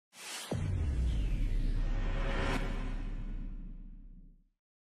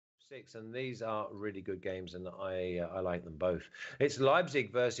6, and these are really good games, and I like them both. It's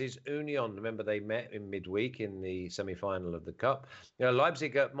Leipzig versus Union. Remember, they met in midweek in the semi-final of the Cup.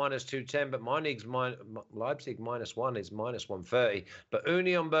 Leipzig at -210, but Leipzig -1 is -130. But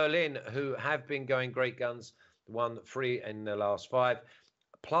Union Berlin, who have been going great guns, won 3 in the last 5,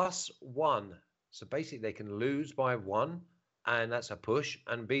 +1. So basically, they can lose by 1. And that's a push,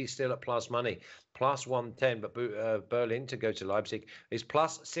 and be still at plus money, +110. But Berlin to go to Leipzig is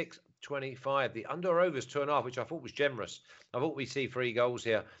 +625. The under/overs 2.5, which I thought was generous. I thought we'd see 3 goals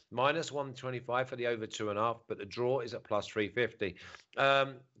here. -125 for the over 2.5, but the draw is at +350.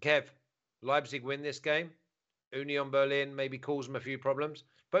 Kev, Leipzig win this game. Union Berlin maybe cause them a few problems.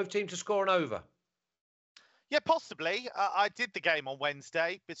 Both teams to score an over. Yeah, possibly. I did the game on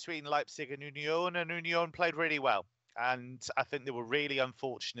Wednesday between Leipzig and Union played really well. And I think they were really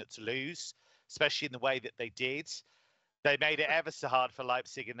unfortunate to lose, especially in the way that they did. They made it ever so hard for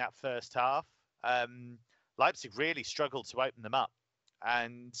Leipzig in that first half. Leipzig really struggled to open them up.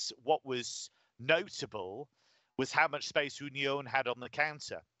 And what was notable was how much space Union had on the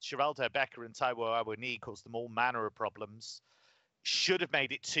counter. Geraldo Becker and Taiwo Awoniyi caused them all manner of problems. Should have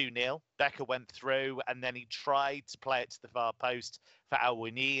made it 2-0. Becker went through, and then he tried to play it to the far post for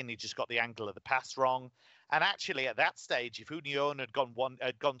Awoniyi, and he just got the angle of the pass wrong. And actually, at that stage, if Union had gone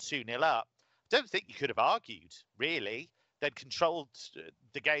 2-0 up, I don't think you could have argued, really. They'd controlled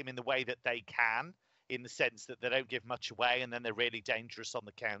the game in the way that they can, in the sense that they don't give much away, and then they're really dangerous on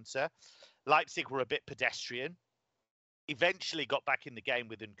the counter. Leipzig were a bit pedestrian. Eventually got back in the game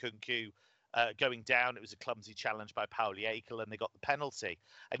with Nkunku going down. It was a clumsy challenge by Paul Jäkel, and they got the penalty.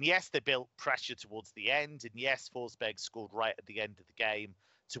 And yes, they built pressure towards the end. And yes, Forsberg scored right at the end of the game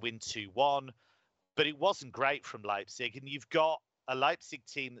to win 2-1. But it wasn't great from Leipzig. And you've got a Leipzig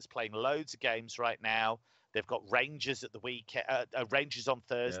team that's playing loads of games right now. They've got Rangers at the weekend, Rangers on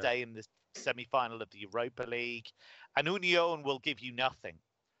Thursday in the semi-final of the Europa League. And Union will give you nothing.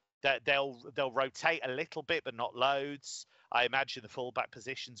 They'll rotate a little bit, but not loads. I imagine the fullback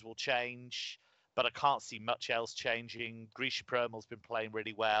positions will change, but I can't see much else changing. Grisha Prömel's been playing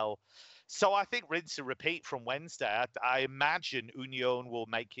really well. So I think rinse and repeat from Wednesday. I imagine Union will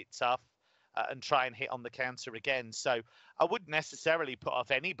make it tough and try and hit on the counter again. So I wouldn't necessarily put off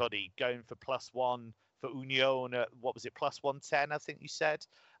anybody going for +1 for Union. What was it, +110, I think you said?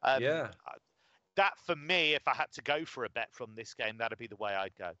 That, for me, if I had to go for a bet from this game, that'd be the way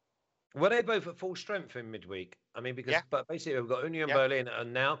I'd go. Were they both at full strength in midweek? I mean, but basically we've got Union Berlin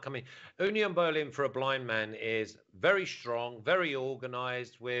and now coming. Union Berlin for a blind man is very strong, very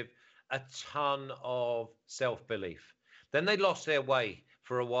organised, with a ton of self-belief. Then they lost their way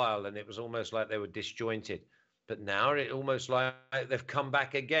for a while, and it was almost like they were disjointed. But now it's almost like they've come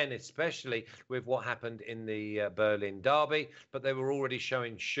back again, especially with what happened in the Berlin derby. But they were already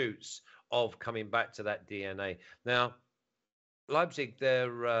showing shoots of coming back to that DNA. Now, Leipzig,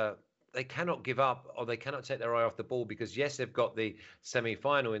 they cannot give up, or they cannot take their eye off the ball, because yes, they've got the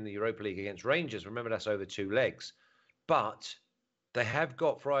semi-final in the Europa League against Rangers. Remember, that's over 2 legs. But they have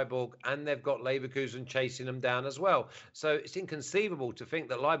got Freiburg and they've got Leverkusen chasing them down as well. So it's inconceivable to think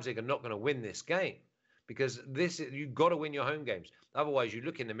that Leipzig are not going to win this game, because you've got to win your home games. Otherwise, you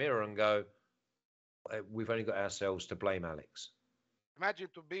look in the mirror and go, we've only got ourselves to blame, Alex. Imagine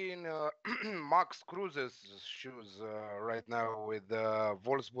to be in Max Kruse's shoes right now with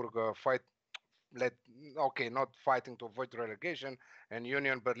Wolfsburg not fighting to avoid relegation, and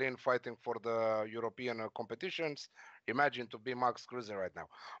Union Berlin fighting for the European competitions. Imagine to be Max Kruse right now.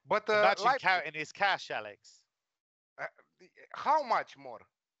 But imagine counting his cash, Alex. How much more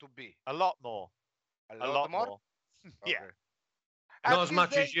to be? A lot more. A lot more? Yeah. Not as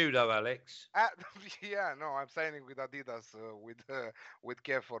much as you, though, Alex. Yeah, no, I'm signing with Adidas with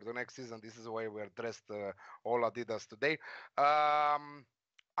Kev for the next season. This is why we're dressed all Adidas today.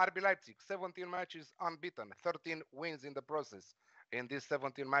 RB Leipzig, 17 matches unbeaten, 13 wins in the process in these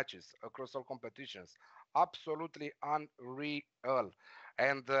 17 matches across all competitions. Absolutely unreal.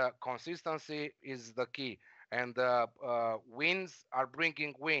 And consistency is the key. And wins are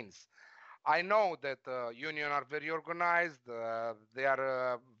bringing wins. I know that Union are very organized. They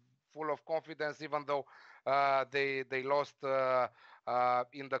are full of confidence, even though they lost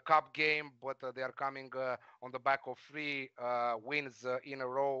in the cup game, but they are coming on the back of 3 wins in a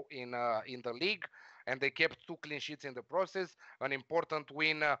row in the league, and they kept 2 clean sheets in the process. An important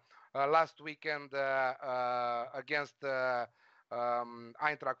win last weekend against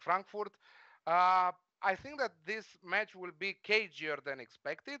Eintracht Frankfurt. I think that this match will be cagier than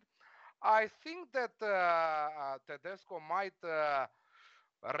expected. I think that Tedesco might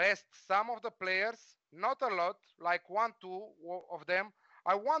rest some of the players, not a lot, like 1-2 of them.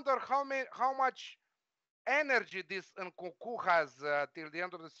 I wonder how much energy this Nkunku has till the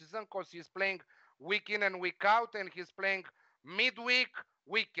end of the season, because he's playing week in and week out, and he's playing midweek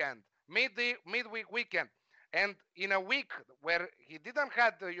weekend, midweek weekend. And in a week where he didn't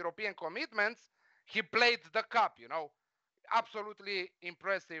have the European commitments, he played the cup, you know. Absolutely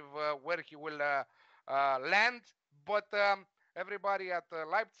impressive where he will land. But everybody at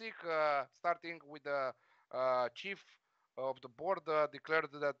Leipzig, starting with the chief of the board, declared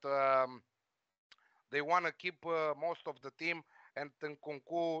that they want to keep most of the team, and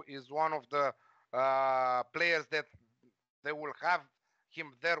Nkunku is one of the players that they will have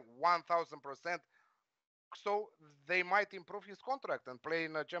him there 1,000%. So they might improve his contract and play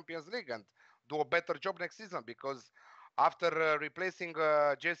in the Champions League and do a better job next season, because after replacing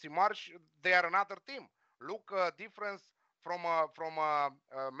Jesse Marsch, they are another team. Look, difference from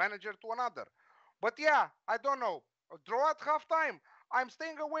manager to another. But yeah, I don't know. A draw at halftime. I'm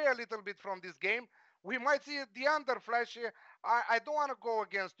staying away a little bit from this game. We might see the under flash. I don't want to go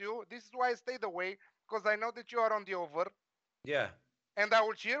against you. This is why I stayed away, because I know that you are on the over. Yeah. And I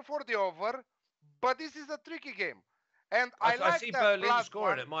will cheer for the over. But this is a tricky game. And I see Berlin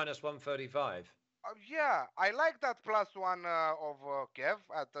scoring at minus 135. Yeah, I like that +1 of Kev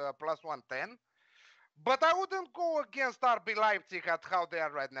at plus 110. But I wouldn't go against RB Leipzig at how they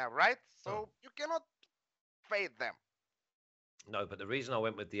are right now, right? So you cannot fade them. No, but the reason I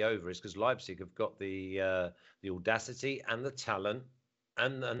went with the over is because Leipzig have got the audacity and the talent,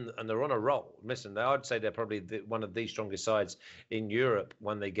 and they're on a roll. Listen, I'd say they're probably one of the strongest sides in Europe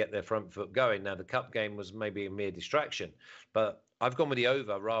when they get their front foot going. Now, the cup game was maybe a mere distraction, but I've gone with the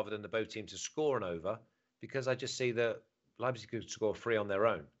over rather than the both teams to score an over, because I just see that Leipzig could score 3 on their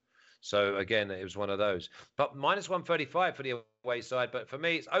own. So again, it was one of those. But minus 135 for the away side. But for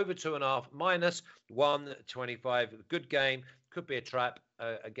me, it's over 2.5, minus 125. Good game. Could be a trap.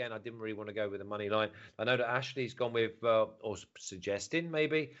 Again, I didn't really want to go with the money line. I know that Ashley's gone with, or suggesting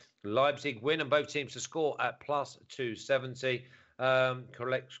maybe, Leipzig win and both teams to score at plus 270.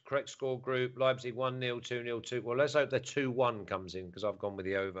 Correct score group. Leipzig 1-0, 2-0, 2. Well, let's hope the 2-1 comes in, because I've gone with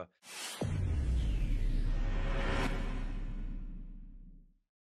the over.